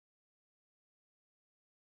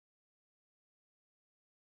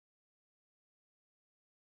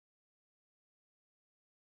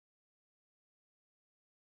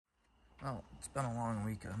Well, it's been a long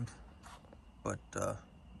weekend, but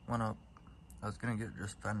went up. I was gonna get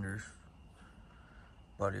just fenders.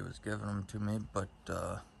 Buddy was giving them to me, but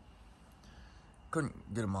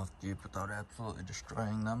couldn't get them off the Jeep without absolutely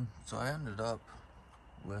destroying them. So I ended up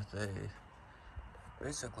with a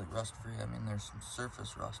basically rust-free. I mean, there's some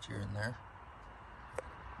surface rust here and there,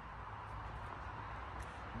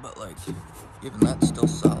 but like even that's still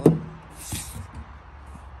solid.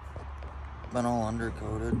 Been all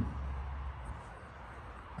undercoated.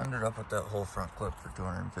 Ended up with that whole front clip for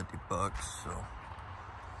 250 bucks, so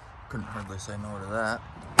couldn't hardly say no to that.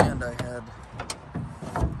 And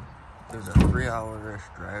there's a 3-hour-ish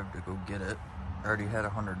drive to go get it. I already had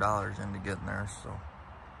 $100 into getting there, so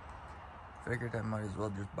figured I might as well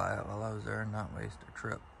just buy it while I was there and not waste a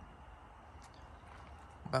trip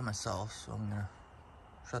by myself. So I'm gonna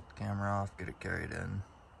shut the camera off, get it carried in,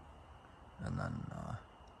 and then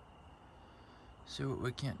see what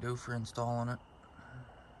we can't do for installing it.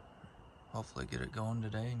 Hopefully get it going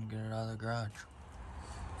today and get it out of the garage.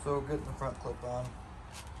 So getting the front clip on.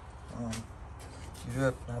 You do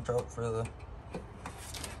have to watch out for the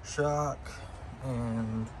shock,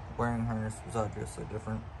 and wiring harness was obviously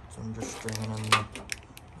different. So I'm just stringing in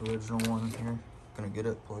the original one here. Gonna get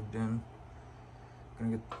it plugged in.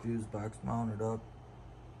 Gonna get the fuse box mounted up.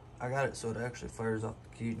 I got it so it actually fires off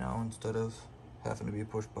the key now instead of having to be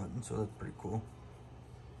push button, so that's pretty cool.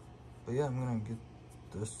 But yeah, I'm gonna get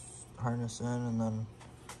this harness in, and then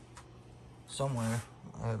somewhere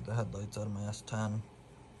I have the headlights out of my S10.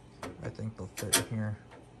 I think they'll fit in here.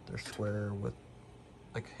 They're square with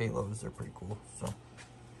like halos. They're pretty cool. So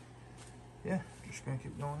yeah, just gonna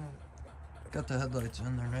keep going. Got the headlights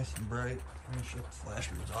in. They're nice and bright. Let me shut the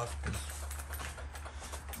flashers off because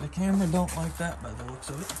the camera don't like that by the looks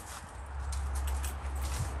of it.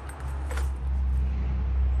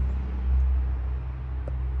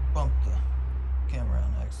 Bumped the camera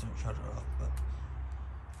on accident, shut it off, but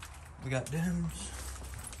we got dims.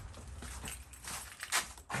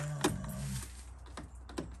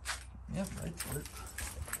 Yep, lights work.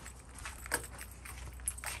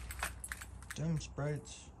 Dim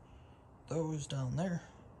sprites, those down there,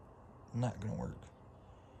 not gonna work.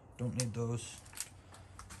 Don't need those.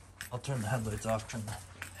 I'll turn the headlights off, turn the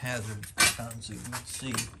hazards back on so you can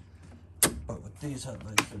see. But with these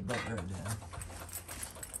headlights, they're built right in.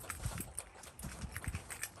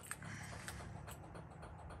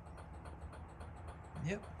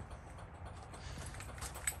 Yep.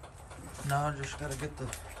 Now I just gotta get the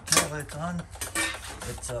taillights on.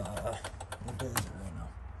 It's what day is it right now?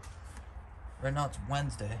 Right now it's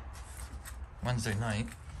Wednesday night.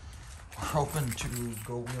 We're hoping to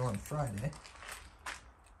go wheelin Friday.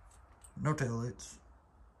 No taillights.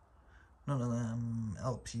 None of them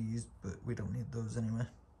LPs, but we don't need those anyway.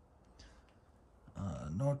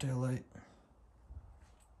 No taillight.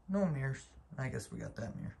 No mirrors. I guess we got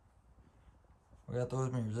that mirror. We got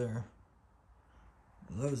those mirrors there.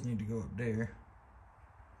 Those need to go up there.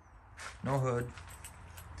 No hood.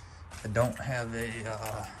 I don't have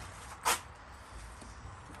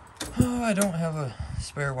a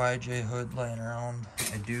spare YJ hood laying around.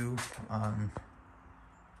 I do on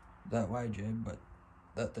that YJ, but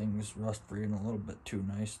that thing's rust free and a little bit too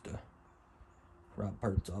nice to rob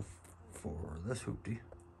parts off for this hoopty.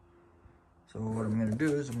 So what I'm gonna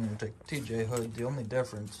do is I'm gonna take the TJ hood. The only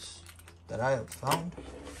difference that I have found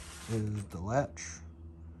is the latch.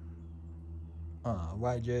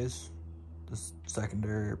 YJs, this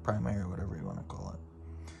secondary or primary, whatever you want to call it.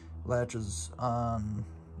 Latches on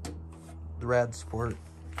the rad support.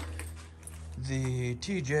 The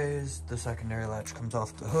TJs, the secondary latch comes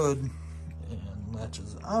off the hood and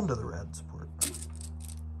latches onto the rad support.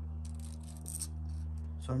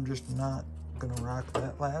 So I'm just not gonna rock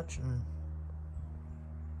that latch and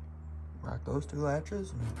rock those two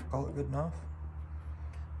latches and call it good enough.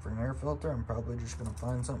 For an air filter, I'm probably just gonna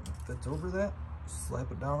find something that fits over that,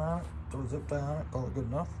 slap it down on it, throw a zip tie on it, call it good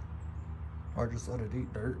enough. Or just let it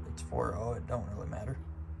eat dirt. It's 4.0, it don't really matter.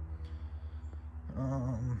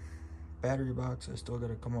 Battery box I still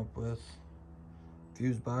gotta come up with.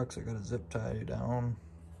 Fuse box I gotta zip tie down.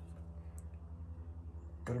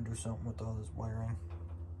 Gotta do something with all this wiring.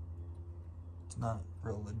 It's not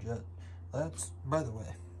real legit. That's, by the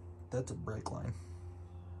way, that's a brake line.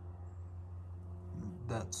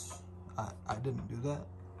 I didn't do that,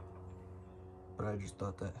 but I just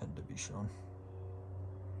thought that had to be shown.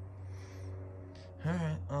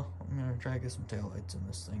 Alright, well, I'm gonna try to get some taillights in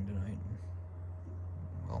this thing tonight, and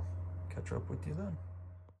we'll catch up with you then.